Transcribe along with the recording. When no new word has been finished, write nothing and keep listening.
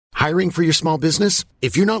Hiring for your small business?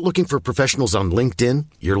 If you're not looking for professionals on LinkedIn,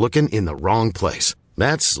 you're looking in the wrong place.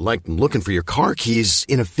 That's like looking for your car keys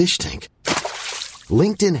in a fish tank.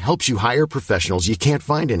 LinkedIn helps you hire professionals you can't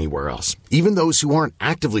find anywhere else, even those who aren't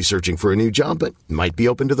actively searching for a new job but might be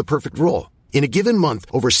open to the perfect role. In a given month,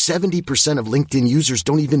 over 70% of LinkedIn users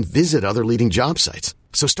don't even visit other leading job sites.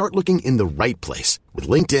 So start looking in the right place. With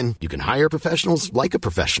LinkedIn, you can hire professionals like a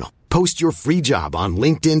professional. Post your free job on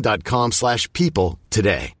linkedin.com/people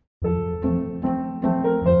today.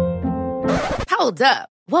 Hold up.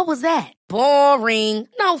 What was that? Boring.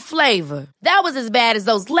 No flavor. That was as bad as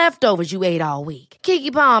those leftovers you ate all week.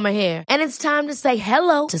 Keke Palmer here, and it's time to say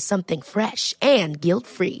hello to something fresh and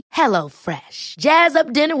guilt-free. Hello Fresh. Jazz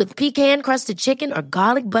up dinner with pecan-crusted chicken or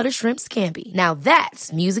garlic butter shrimp scampi. Now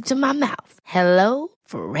that's music to my mouth. Hello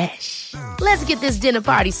Fresh. Let's get this dinner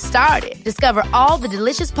party started. Discover all the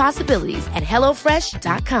delicious possibilities at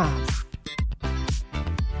hellofresh.com.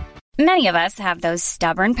 Many of us have those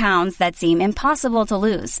stubborn pounds that seem impossible to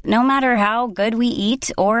lose, no matter how good we eat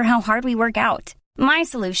or how hard we work out. My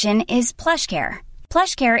solution is PlushCare.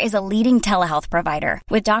 PlushCare is a leading telehealth provider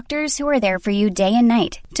with doctors who are there for you day and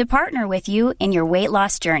night to partner with you in your weight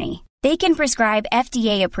loss journey. They can prescribe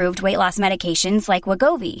FDA-approved weight loss medications like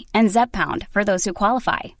Wegovy and Zepbound for those who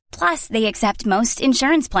qualify. Plus, they accept most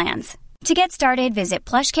insurance plans. To get started, visit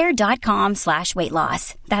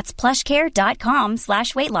plushcare.com/weightloss. That's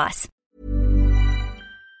plushcare.com/weightloss.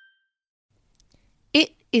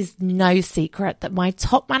 It is no secret that my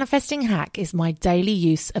top manifesting hack is my daily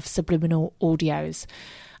use of subliminal audios.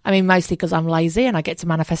 I mean, mostly because I'm lazy and I get to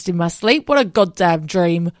manifest in my sleep. What a goddamn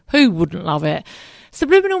dream. Who wouldn't love it?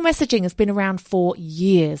 Subliminal messaging has been around for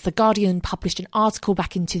years. The Guardian published an article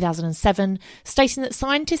back in 2007 stating that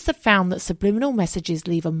scientists have found that subliminal messages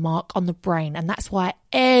leave a mark on the brain, and that's why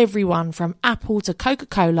everyone from Apple to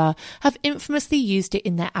Coca-Cola have infamously used it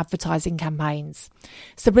in their advertising campaigns.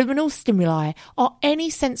 Subliminal stimuli are any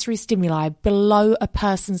sensory stimuli below a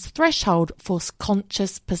person's threshold for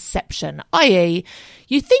conscious perception, i.e.,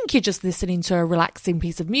 you think you're just listening to a relaxing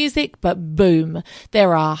piece of music, but boom,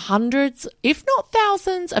 there are hundreds, if not thousands,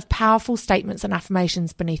 of powerful statements and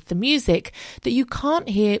affirmations beneath the music that you can't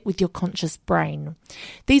hear with your conscious brain.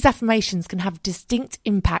 These affirmations can have distinct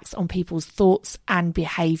impacts on people's thoughts and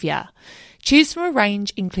behaviour. Choose from a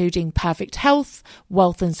range including perfect health,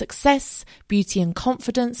 wealth and success, beauty and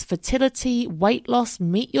confidence, fertility, weight loss,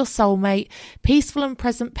 meet your soulmate, peaceful and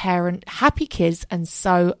present parent, happy kids, and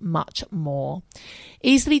so much more.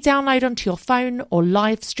 Easily download onto your phone or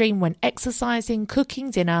live stream when exercising, cooking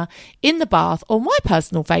dinner, in the bath, or my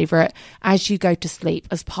personal favourite, as you go to sleep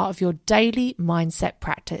as part of your daily mindset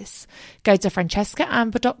practice. Go to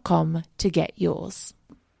francescaamber.com to get yours.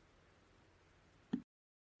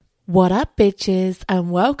 What up, bitches,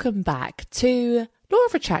 and welcome back to Law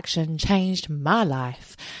of Attraction Changed My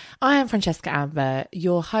Life. I am Francesca Amber,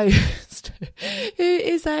 your host, who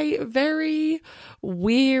is a very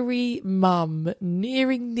weary mum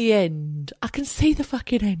nearing the end. I can see the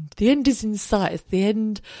fucking end. The end is in sight. It's the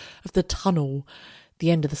end of the tunnel. The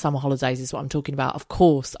end of the summer holidays is what I'm talking about. Of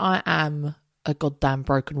course, I am a goddamn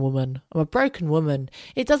broken woman. I'm a broken woman.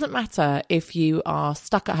 It doesn't matter if you are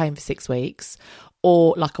stuck at home for 6 weeks,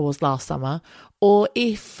 or like I was last summer, or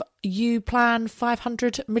if you plan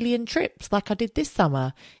 500 million trips like I did this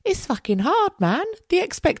summer. It's fucking hard, man. The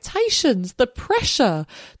expectations, the pressure,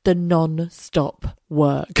 the non-stop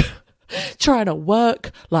work. Trying to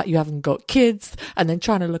work like you haven't got kids, and then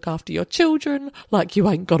trying to look after your children like you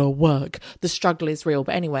ain't got to work. The struggle is real.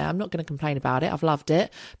 But anyway, I'm not going to complain about it. I've loved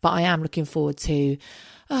it. But I am looking forward to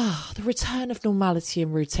the return of normality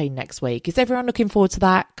and routine next week. Is everyone looking forward to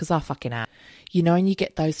that? Because I fucking am. You know, and you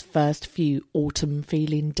get those first few autumn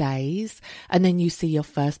feeling days, and then you see your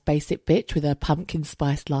first basic bitch with a pumpkin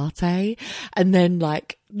spice latte, and then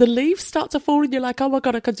like the leaves start to fall and you're like, oh my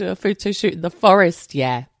God, I could do a photo shoot in the forest.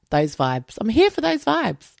 Yeah, those vibes. I'm here for those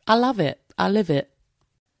vibes. I love it. I live it.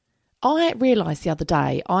 I realised the other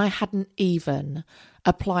day I hadn't even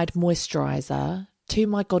applied moisturiser to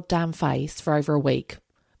my goddamn face for over a week.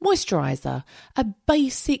 Moisturiser, a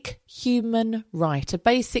basic human right, a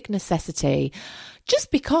basic necessity, just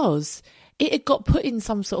because it had got put in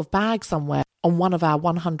some sort of bag somewhere on one of our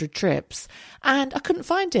 100 trips, and I couldn't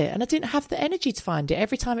find it, and I didn't have the energy to find it.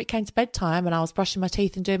 Every time it came to bedtime and I was brushing my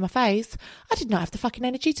teeth and doing my face, I did not have the fucking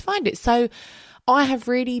energy to find it. So I have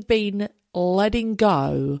really been letting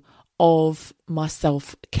go of my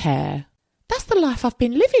self-care. That's the life I've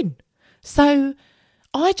been living. So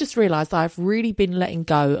I just realised I've really been letting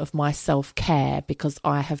go of my self-care because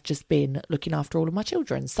I have just been looking after all of my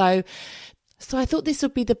children. So I thought this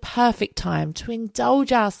would be the perfect time to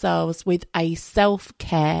indulge ourselves with a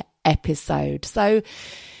self-care episode. So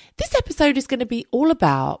this episode is going to be all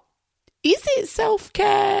about, is it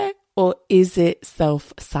self-care or is it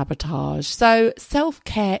self-sabotage? So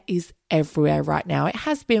self-care is everywhere right now. It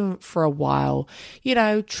has been for a while. You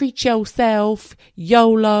know, treat yourself,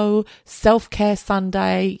 YOLO, self-care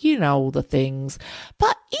Sunday, you know, all the things.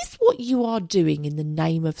 But is what you are doing in the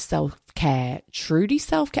name of self-care truly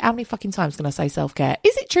self-care? How many fucking times can I say self-care?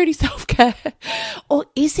 Is it truly self-care or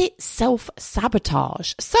is it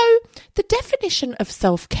self-sabotage? So the definition of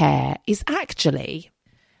self-care is actually,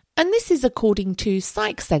 and this is according to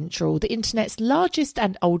Psych Central, the internet's largest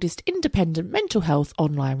and oldest independent mental health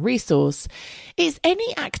online resource, is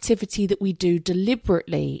any activity that we do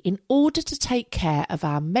deliberately in order to take care of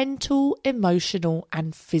our mental, emotional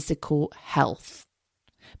and physical health.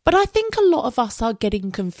 But I think a lot of us are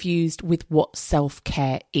getting confused with what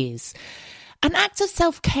self-care is. An act of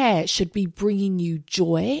self-care should be bringing you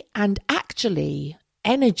joy and actually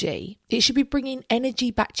energy. It should be bringing energy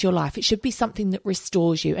back to your life. It should be something that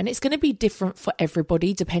restores you. And it's going to be different for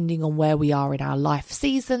everybody depending on where we are in our life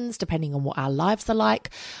seasons, depending on what our lives are like.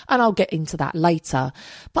 And I'll get into that later.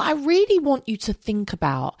 But I really want you to think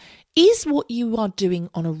about, is what you are doing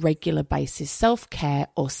on a regular basis self-care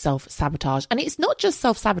or self-sabotage? And it's not just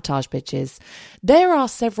self-sabotage, bitches. There are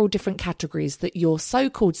several different categories that your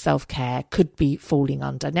so-called self-care could be falling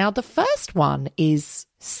under. Now, the first one is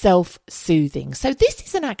self-soothing. So this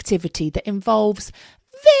is an activity that involves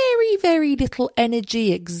very, very little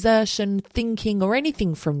energy, exertion, thinking or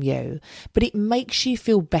anything from you, but it makes you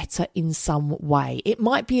feel better in some way. It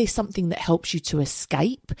might be something that helps you to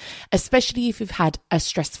escape, especially if you've had a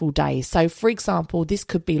stressful day. So for example, this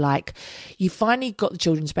could be like you finally got the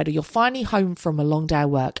children to bed or you're finally home from a long day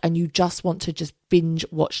of work and you just want to just binge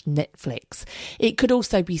watch Netflix. It could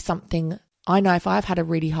also be something, I know if I've had a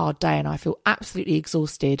really hard day and I feel absolutely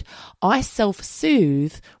exhausted, I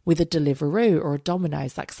self-soothe with a Deliveroo or a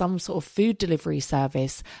Domino's, like some sort of food delivery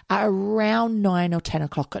service at around 9 or 10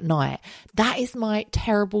 o'clock at night. That is my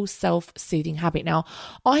terrible self-soothing habit. Now,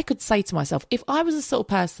 I could say to myself, if I was a sort of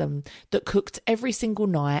person that cooked every single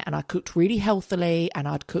night and I cooked really healthily and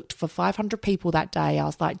I'd cooked for 500 people that day, I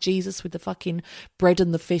was like Jesus with the fucking bread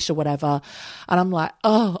and the fish or whatever. And I'm like,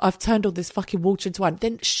 oh, I've turned all this fucking water into wine.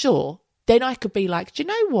 Then sure. Then I could be like, do you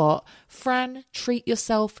know what, Fran, treat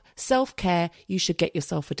yourself, self-care, you should get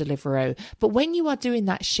yourself a Deliveroo. But when you are doing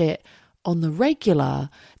that shit on the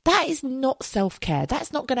regular, that is not self-care.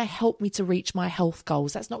 That's not going to help me to reach my health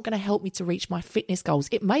goals. That's not going to help me to reach my fitness goals.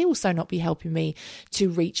 It may also not be helping me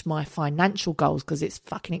to reach my financial goals because it's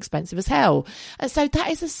fucking expensive as hell. And so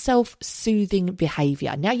that is a self-soothing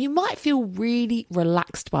behavior. Now, you might feel really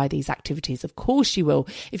relaxed by these activities. Of course you will.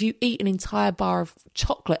 If you eat an entire bar of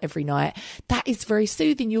chocolate every night, that is very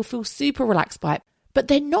soothing. You'll feel super relaxed by it. But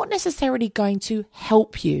they're not necessarily going to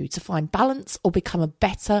help you to find balance or become a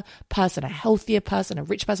better person, a healthier person, a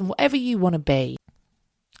rich person, whatever you want to be.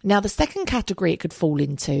 Now, the second category it could fall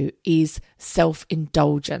into is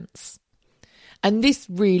self-indulgence. And this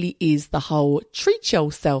really is the whole treat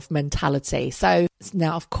yourself mentality. So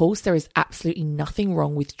now, of course, there is absolutely nothing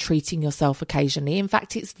wrong with treating yourself occasionally. In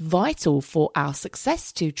fact, it's vital for our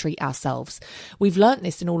success to treat ourselves. We've learned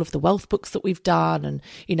this in all of the wealth books that we've done and,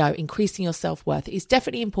 you know, increasing your self-worth. It's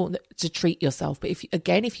definitely important to treat yourself. But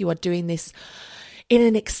if you are doing this in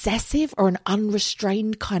an excessive or an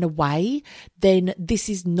unrestrained kind of way, then this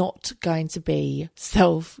is not going to be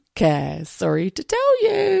self-care. Sorry to tell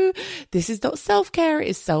you, this is not self-care, it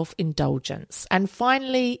is self-indulgence. And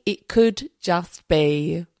finally, it could just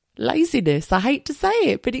be laziness. I hate to say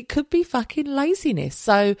it, but it could be fucking laziness.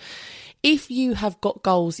 So if you have got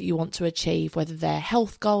goals that you want to achieve, whether they're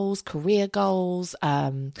health goals, career goals,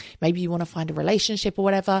 maybe you want to find a relationship or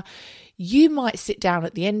whatever, you might sit down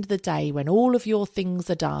at the end of the day when all of your things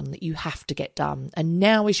are done that you have to get done. And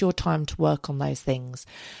now is your time to work on those things.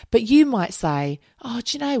 But you might say, oh,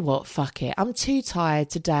 do you know what? Fuck it. I'm too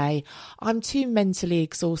tired today. I'm too mentally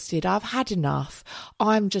exhausted. I've had enough.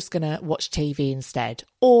 I'm just going to watch TV instead.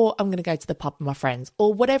 Or I'm going to go to the pub with my friends,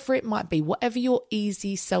 or whatever it might be, whatever your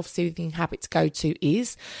easy self-soothing habit to go to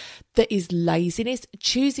is, that is laziness.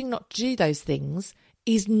 Choosing not to do those things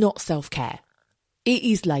is not self-care. It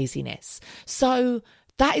is laziness. So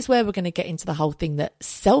that is where we're going to get into the whole thing that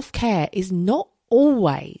self-care is not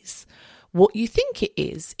always what you think it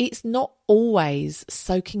is. It's not always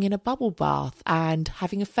soaking in a bubble bath and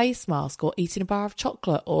having a face mask or eating a bar of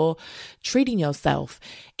chocolate or treating yourself.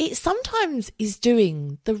 It sometimes is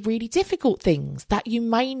doing the really difficult things that you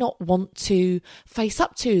may not want to face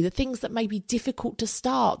up to, the things that may be difficult to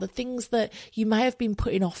start, the things that you may have been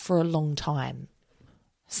putting off for a long time.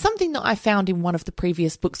 Something that I found in one of the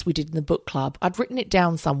previous books we did in the book club, I'd written it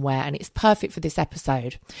down somewhere and it's perfect for this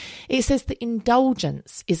episode. It says that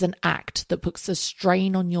indulgence is an act that puts a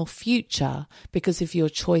strain on your future because of your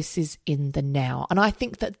choices in the now. And I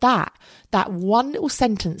think that one little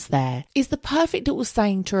sentence there is the perfect little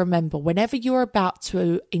saying to remember whenever you're about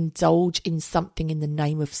to indulge in something in the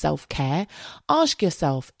name of self-care. Ask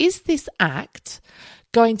yourself, is this act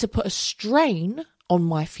going to put a strain on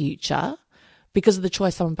my future because of the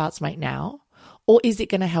choice I'm about to make now? Or is it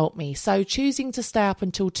going to help me? So choosing to stay up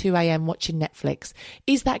until 2 a.m. watching Netflix,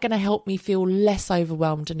 is that going to help me feel less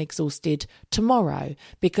overwhelmed and exhausted tomorrow?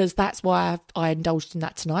 Because that's why I indulged in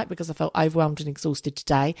that tonight, because I felt overwhelmed and exhausted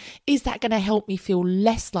today. Is that going to help me feel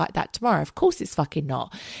less like that tomorrow? Of course it's fucking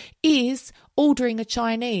not. Is ordering a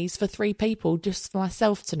Chinese for 3 people just for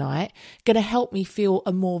myself tonight going to help me feel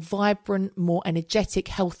a more vibrant, more energetic,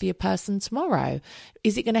 healthier person tomorrow?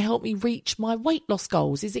 Is it going to help me reach my weight loss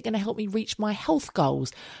goals? Is it going to help me reach my health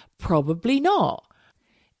goals? Probably not.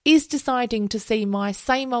 Is deciding to see my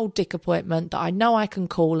same old dick appointment that I know I can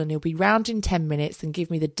call and he'll be round in 10 minutes and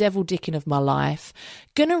give me the devil dicking of my life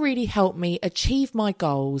gonna really help me achieve my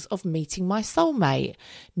goals of meeting my soulmate?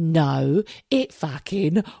 No, it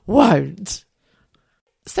fucking won't.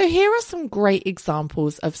 So here are some great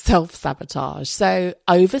examples of self-sabotage. So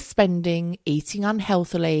overspending, eating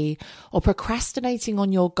unhealthily, or procrastinating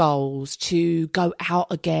on your goals to go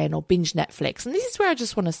out again or binge Netflix. And this is where I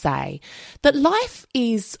just want to say that life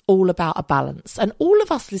is all about a balance. And all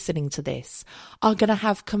of us listening to this are going to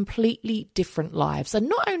have completely different lives. And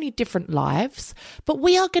not only different lives, but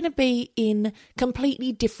we are going to be in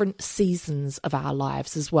completely different seasons of our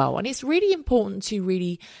lives as well. And it's really important to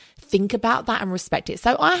really think about that and respect it.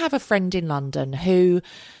 So I have a friend in London who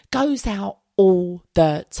goes out all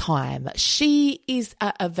the time. She is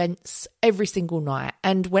at events every single night.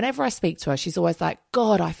 And whenever I speak to her, she's always like,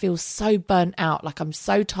 God, I feel so burnt out. Like, I'm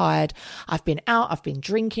so tired. I've been out, I've been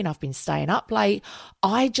drinking, I've been staying up late.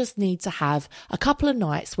 I just need to have a couple of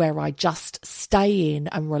nights where I just stay in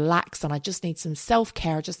and relax. And I just need some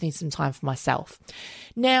self-care. I just need some time for myself.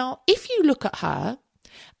 Now, if you look at her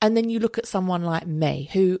and then you look at someone like me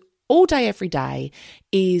who all day, every day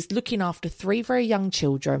is looking after 3 very young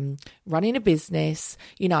children, running a business.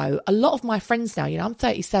 You know, a lot of my friends now, I'm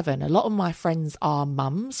 37. A lot of my friends are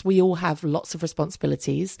mums. We all have lots of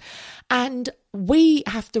responsibilities. And we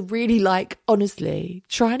have to really, honestly,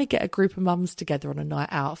 trying to get a group of mums together on a night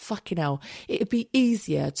out, fucking hell, it'd be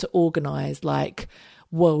easier to organise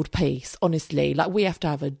world peace, honestly. We have to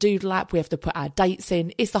have a doodle app, we have to put our dates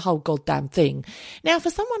in, it's the whole goddamn thing. Now, for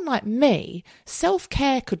someone like me,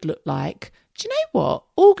 self-care could look like, do you know what?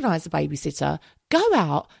 Organise a babysitter, go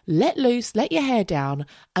out, let loose, let your hair down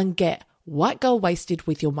and get white girl wasted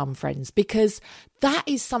with your mum friends, because that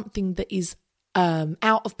is something that is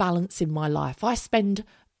out of balance in my life. I spend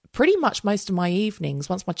pretty much most of my evenings,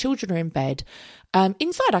 once my children are in bed,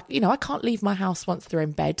 inside. I can't leave my house once they're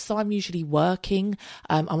in bed, so I'm usually working.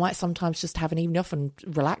 I might sometimes just have an evening off and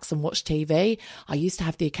relax and watch TV. I used to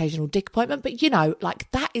have the occasional dick appointment, but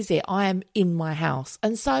that is it. I am in my house.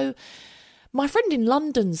 And so my friend in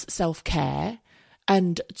London's self-care,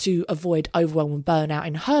 and to avoid overwhelm and burnout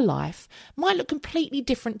in her life, might look completely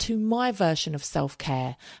different to my version of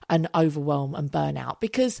self-care and overwhelm and burnout,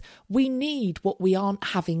 because we need what we aren't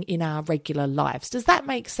having in our regular lives. Does that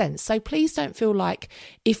make sense? So please don't feel like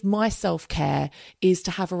if my self-care is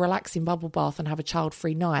to have a relaxing bubble bath and have a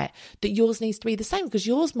child-free night, that yours needs to be the same, because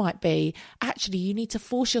yours might be, actually, you need to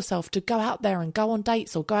force yourself to go out there and go on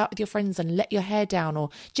dates or go out with your friends and let your hair down,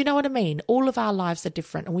 or do you know what I mean? All of our lives are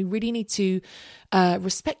different, and we really need to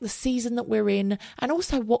respect the season that we're in, and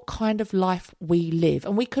also what kind of life we live.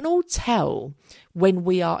 And we can all tell when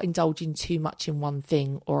we are indulging too much in one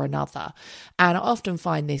thing or another. And I often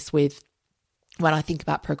find this when I think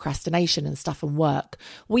about procrastination and stuff and work,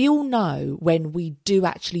 we all know when we do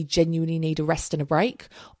actually genuinely need a rest and a break,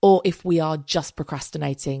 or if we are just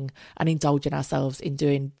procrastinating and indulging ourselves in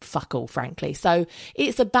doing fuck all, frankly. So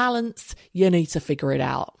it's a balance. You need to figure it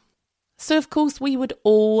out. So of course we would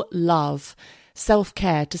all love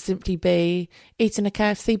self-care to simply be eating a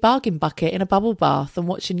KFC bargain bucket in a bubble bath and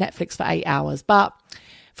watching Netflix for 8 hours. But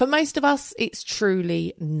for most of us, it's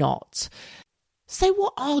truly not. So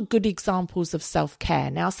what are good examples of self-care?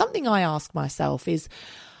 Now, something I ask myself is,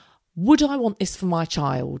 would I want this for my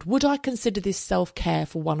child? Would I consider this self-care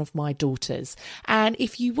for one of my daughters? And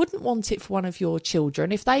if you wouldn't want it for one of your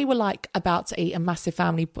children, if they were about to eat a massive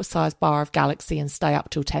family-sized bar of Galaxy and stay up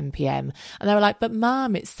till 10 p.m, and they were like, but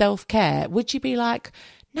Mum, it's self-care, would you be like,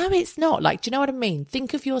 no, it's not? Do you know what I mean?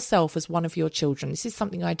 Think of yourself as one of your children. This is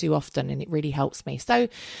something I do often and it really helps me. So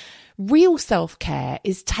Real self-care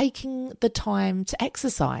is taking the time to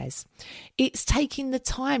exercise. It's taking the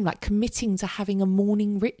time, like committing to having a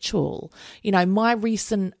morning ritual. You know, my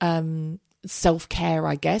recent self-care,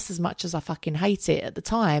 I guess, as much as I fucking hate it at the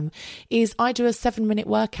time, is I do a 7-minute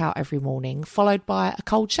workout every morning followed by a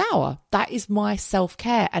cold shower. That is my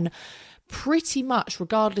self-care. And pretty much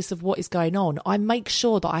regardless of what is going on, I make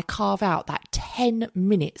sure that I carve out that 10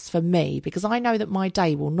 minutes for me, because I know that my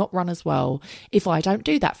day will not run as well if I don't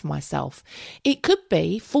do that for myself. It could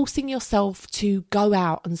be forcing yourself to go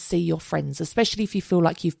out and see your friends, especially if you feel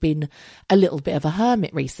like you've been a little bit of a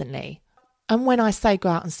hermit recently. And when I say go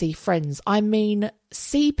out and see friends, I mean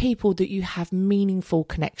see people that you have meaningful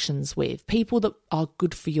connections with, people that are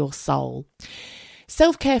good for your soul.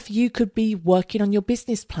 Self-care for you could be working on your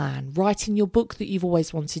business plan, writing your book that you've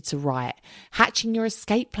always wanted to write, hatching your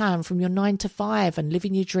escape plan from your 9 to 5 and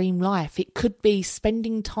living your dream life. It could be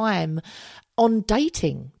spending time on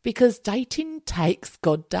dating, because dating takes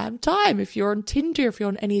goddamn time. If you're on Tinder, if you're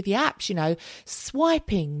on any of the apps, you know,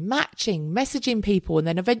 swiping, matching, messaging people, and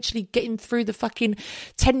then eventually getting through the fucking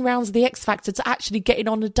 10 rounds of the X Factor to actually getting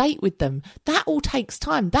on a date with them. That all takes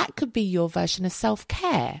time. That could be your version of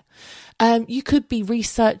self-care. You could be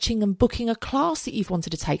researching and booking a class that you've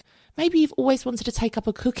wanted to take. Maybe you've always wanted to take up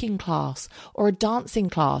a cooking class or a dancing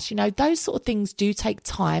class. You know, those sort of things do take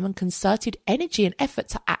time and concerted energy and effort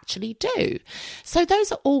to actually do. So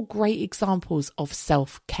those are all great examples of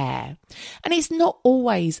self-care. And it's not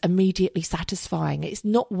always immediately satisfying. It's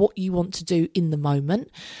not what you want to do in the moment.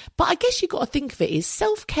 But I guess you've got to think of it as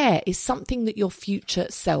self-care is something that your future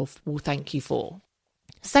self will thank you for.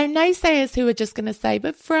 So naysayers who are just going to say,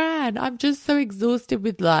 but Fran, I'm just so exhausted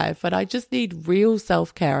with life and I just need real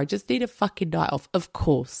self-care. I just need a fucking night off. Of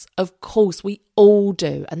course, we all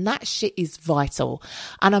do. And that shit is vital.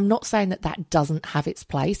 And I'm not saying that that doesn't have its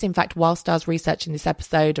place. In fact, whilst I was researching this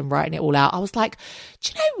episode and writing it all out, I was like,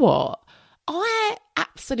 do you know what? I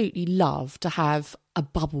absolutely love to have a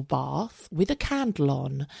bubble bath with a candle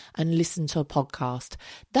on and listen to a podcast.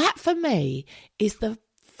 That for me is the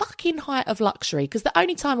fucking height of luxury, because the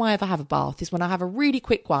only time I ever have a bath is when I have a really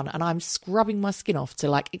quick one and I'm scrubbing my skin off to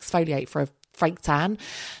like exfoliate for a fake tan.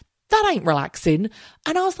 That ain't relaxing.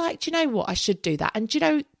 And I was like, do you know what? I should do that. And do you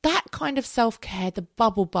know, that kind of self-care, the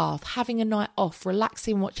bubble bath, having a night off,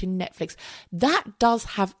 relaxing, watching Netflix, that does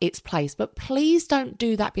have its place. But please don't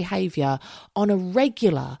do that behaviour on a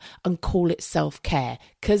regular and call it self-care,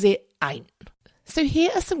 because it ain't. So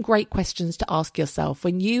here are some great questions to ask yourself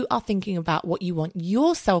when you are thinking about what you want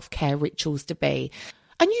your self-care rituals to be.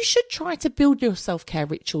 And you should try to build your self-care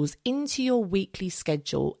rituals into your weekly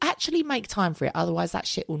schedule. Actually make time for it. Otherwise that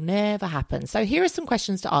shit will never happen. So here are some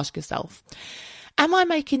questions to ask yourself. Am I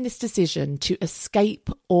making this decision to escape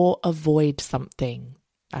or avoid something?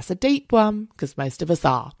 That's a deep one, because most of us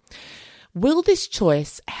are. Will this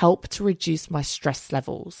choice help to reduce my stress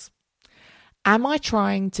levels? Am I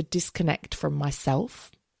trying to disconnect from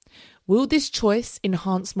myself? Will this choice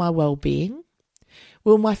enhance my well-being?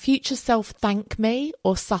 Will my future self thank me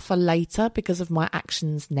or suffer later because of my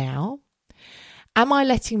actions now? Am I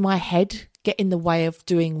letting my head get in the way of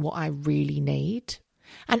doing what I really need?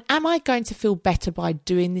 And am I going to feel better by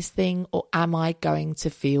doing this thing, or am I going to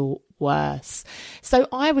feel worse? So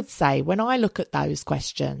I would say when I look at those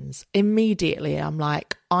questions, immediately I'm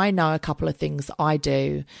like, I know a couple of things that I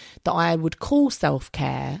do that I would call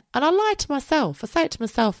self-care. And I lie to myself. I say it to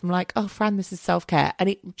myself. I'm like, oh, Fran, this is self-care. And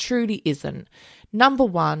it truly isn't. Number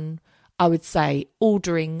one, I would say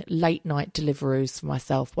ordering late night deliveries for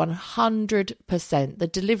myself, 100%. The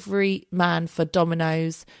delivery man for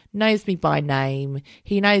Domino's knows me by name.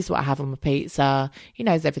 He knows what I have on my pizza. He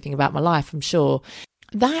knows everything about my life, I'm sure.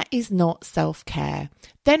 That is not self-care.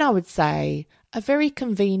 Then I would say a very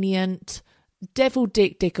convenient devil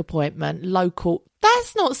dick appointment, local.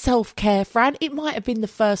 That's not self-care, Fran. It might have been the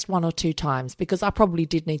first 1 or 2 times, because I probably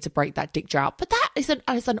did need to break that dick drought. But that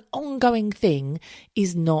is an ongoing thing,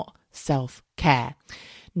 is not self-care.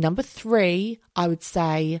 Number 3, I would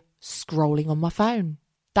say scrolling on my phone.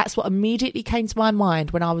 That's what immediately came to my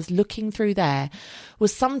mind when I was looking through there,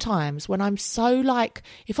 was sometimes when I'm so like,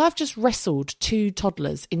 if I've just wrestled 2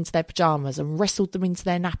 toddlers into their pajamas and wrestled them into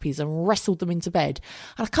their nappies and wrestled them into bed,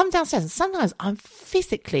 and I come downstairs and sometimes I'm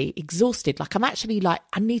physically exhausted. Like I'm actually like,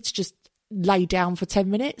 I need to just lay down for 10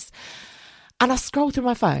 minutes, and I scroll through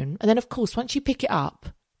my phone. And then of course, once you pick it up,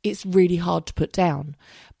 it's really hard to put down.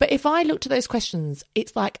 But if I looked at those questions,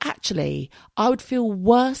 it's like, actually, I would feel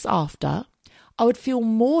worse after. I would feel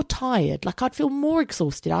more tired, like I'd feel more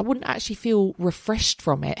exhausted. I wouldn't actually feel refreshed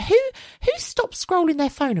from it. Who stops scrolling their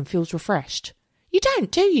phone and feels refreshed? You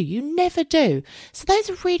don't, do you? You never do. So those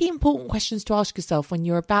are really important questions to ask yourself when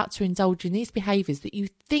you're about to indulge in these behaviours that you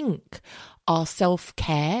think are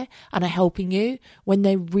self-care and are helping you when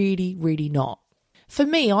they're really, really not. For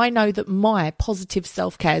me, I know that my positive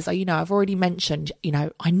self-cares are, I've already mentioned,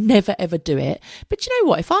 I never ever do it. But you know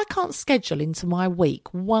what? If I can't schedule into my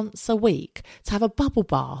week once a week to have a bubble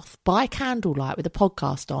bath by candlelight with a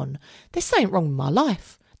podcast on, there's something wrong with my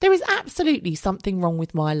life. There is absolutely something wrong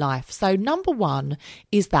with my life. So number one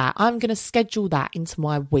is that I'm going to schedule that into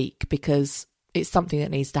my week because it's something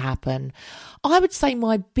that needs to happen. I would say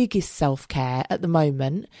my biggest self-care at the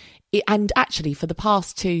moment, and actually for the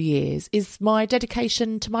past 2 years, is my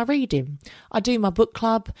dedication to my reading. I do my book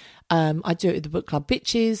club. I do it with the book club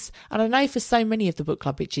bitches. And I know for so many of the book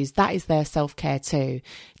club bitches, that is their self-care too.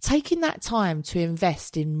 Taking that time to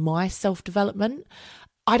invest in my self-development.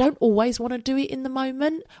 I don't always want to do it in the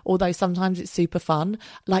moment, although sometimes it's super fun.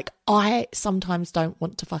 Like, I sometimes don't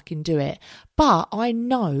want to fucking do it. But I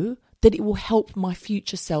know that it will help my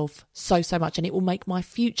future self so much, and it will make my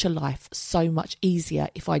future life so much easier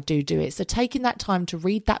if I do it. So taking that time to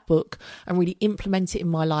read that book and really implement it in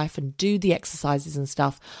my life and do the exercises and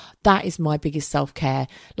stuff, that is my biggest self-care.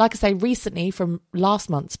 Like I say, recently from last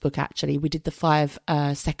month's book, actually, we did the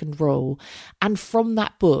 5-second rule. And from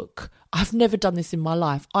that book, I've never done this in my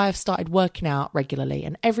life. I have started working out regularly,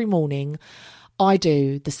 and every morning I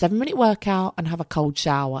do the 7-minute workout and have a cold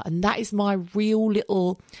shower. And that is my real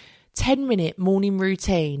little 10-minute morning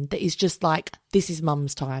routine that is just like, this is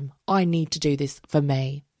mum's time. I need to do this for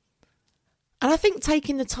me. And I think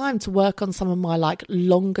taking the time to work on some of my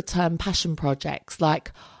longer term passion projects,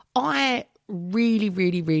 I really,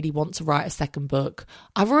 really, really want to write a second book.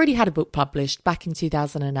 I've already had a book published back in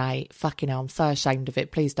 2008. Fucking hell, I'm so ashamed of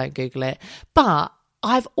it. Please don't Google it. But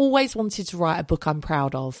I've always wanted to write a book I'm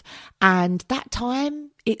proud of. And that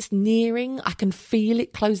time, it's nearing. I can feel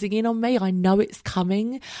it closing in on me. I know it's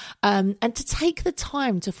coming. And to take the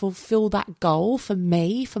time to fulfill that goal for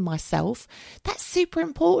me, for myself, that's super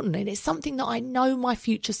important. And it's something that I know my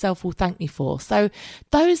future self will thank me for. So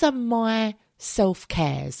those are my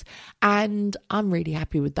self-cares, and I'm really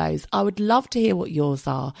happy with those. I would love to hear what yours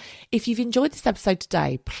are. If you've enjoyed this episode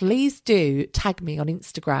today, please do tag me on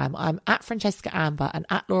Instagram. I'm at Francesca Amber, and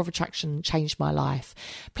at Law of Attraction Changed My Life.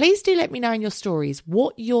 Please do let me know in your stories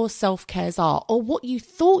what your self-cares are, or what you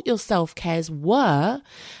thought your self-cares were,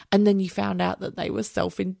 and then you found out that they were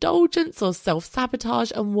self-indulgence or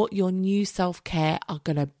self-sabotage, and what your new self-care are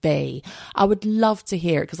going to be. I would love to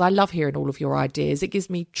hear it, because I love hearing all of your ideas. It gives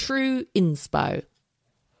me true inspo.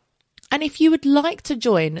 And if you would like to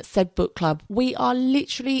join said book club, we are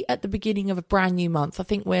literally at the beginning of a brand new month. I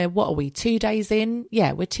think we're, 2 days in?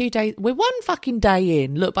 Yeah, we're 2 days. We're one fucking day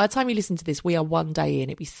in. Look, by the time you listen to this, we are 1 day in.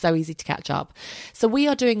 It'd be so easy to catch up. So we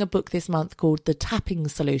are doing a book this month called The Tapping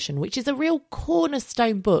Solution, which is a real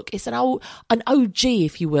cornerstone book. It's an OG,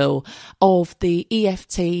 if you will, of the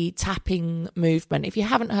EFT tapping movement. If you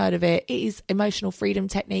haven't heard of it, it is emotional freedom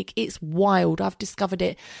technique. It's wild.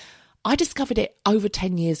 I discovered it over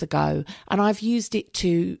 10 years ago, and I've used it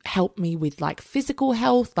to help me with physical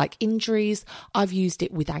health, injuries. I've used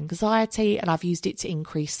it with anxiety, and I've used it to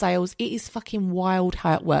increase sales. It is fucking wild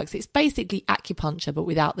how it works. It's basically acupuncture, but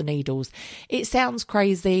without the needles. It sounds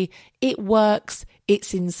crazy. It works.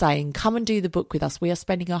 It's insane. Come and do the book with us. We are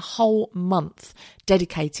spending a whole month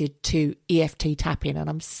dedicated to EFT tapping, and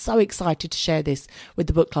I'm so excited to share this with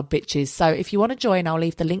the book club bitches. So if you want to join, I'll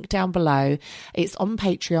leave the link down below. It's on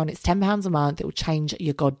Patreon. It's £10 a month. It will change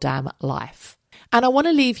your goddamn life. And I want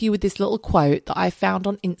to leave you with this little quote that I found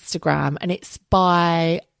on Instagram, and it's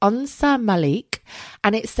by Unsa Malik,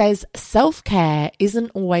 and it says, self-care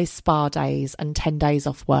isn't always spa days and 10 days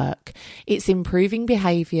off work. It's improving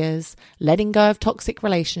behaviours, letting go of toxic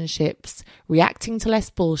relationships, reacting to less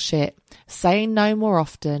bullshit, saying no more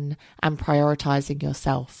often, and prioritising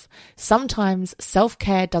yourself. Sometimes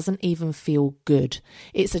self-care doesn't even feel good.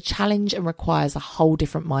 It's a challenge and requires a whole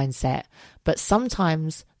different mindset. But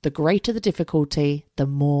sometimes the greater the difficulty, the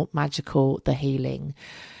more magical the healing.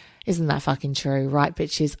 Isn't that fucking true? Right,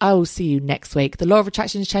 bitches? I will see you next week. The Law of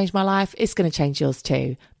Attraction has changed my life. It's going to change yours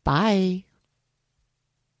too. Bye.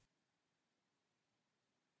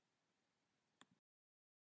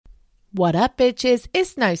 What up, bitches?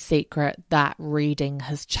 It's no secret that reading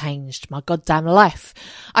has changed my goddamn life.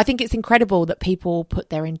 I think it's incredible that people put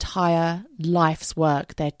their entire life's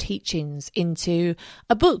work, their teachings, into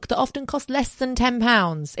a book that often costs less than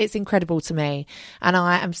 £10. It's incredible to me. And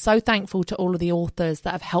I am so thankful to all of the authors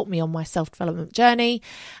that have helped me on my self-development journey.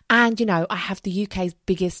 And, you know, I have the UK's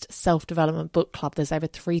biggest self-development book club. There's over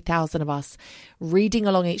 3,000 of us reading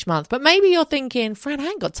along each month. But maybe you're thinking, Fran, I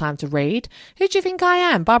ain't got time to read. Who do you think I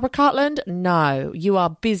am? Barbara Cartland? No, you are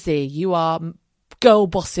busy. You are girl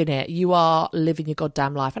bossing it. You are living your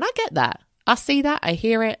goddamn life. And I get that. I see that. I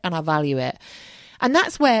hear it and I value it. And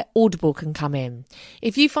that's where Audible can come in.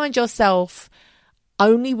 If you find yourself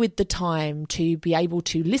only with the time to be able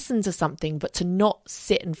to listen to something, but to not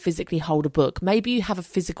sit and physically hold a book, maybe you have a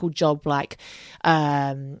physical job like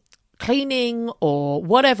cleaning or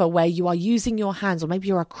whatever, where you are using your hands, or maybe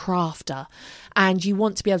you're a crafter and you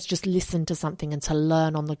want to be able to just listen to something and to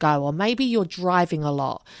learn on the go, or maybe you're driving a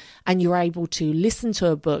lot and you're able to listen to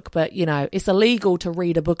a book, but you know, it's illegal to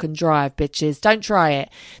read a book and drive, bitches. Don't try it.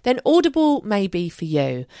 Then Audible may be for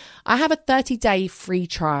you. I have a 30-day free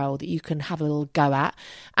trial that you can have a little go at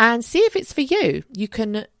and see if it's for you. You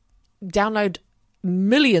can download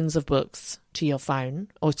millions of books to your phone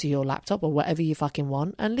or to your laptop or whatever you fucking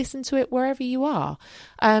want and listen to it wherever you are.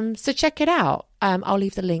 So check it out. I'll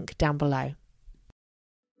leave the link down below.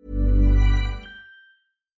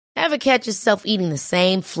 Ever catch yourself eating the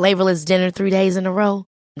same flavorless dinner 3 days in a row?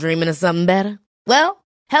 Dreaming of something better? Well,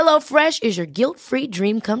 HelloFresh is your guilt-free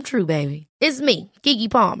dream come true, baby. It's me,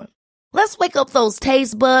 Keke Palmer. Let's wake up those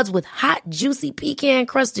taste buds with hot, juicy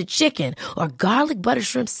pecan-crusted chicken or garlic butter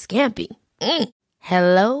shrimp scampi.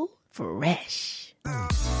 Hello Fresh.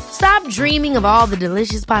 Stop dreaming of all the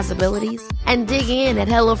delicious possibilities and dig in at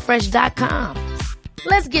HelloFresh.com.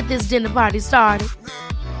 Let's get this dinner party started.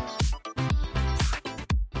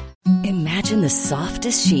 Imagine the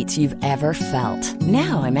softest sheets you've ever felt.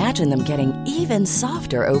 Now imagine them getting even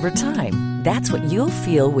softer over time. That's what you'll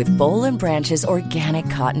feel with Boll & Branch's organic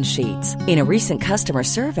cotton sheets. In a recent customer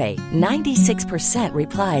survey, 96%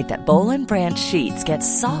 replied that Boll & Branch sheets get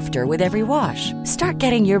softer with every wash. Start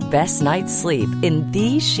getting your best night's sleep in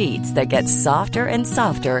these sheets that get softer and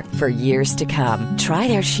softer for years to come. Try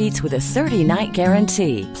their sheets with a 30-night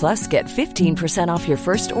guarantee. Plus, get 15% off your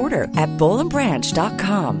first order at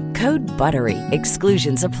bollandbranch.com. Code BUTTERY.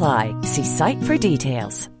 Exclusions apply. See site for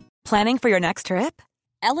details. Planning for your next trip?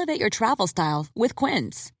 Elevate your travel style with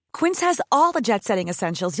Quince. Quince has all the jet-setting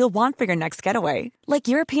essentials you'll want for your next getaway, like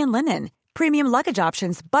European linen, premium luggage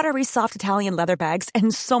options, buttery soft Italian leather bags,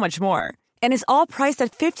 and so much more. And is all priced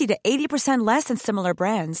at 50 to 80% less than similar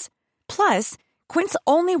brands. Plus, Quince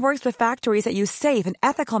only works with factories that use safe and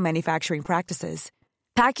ethical manufacturing practices.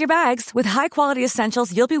 Pack your bags with high-quality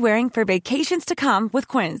essentials you'll be wearing for vacations to come with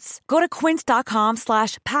Quince. Go to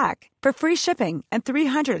quince.com/pack for free shipping and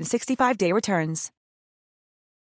 365-day returns.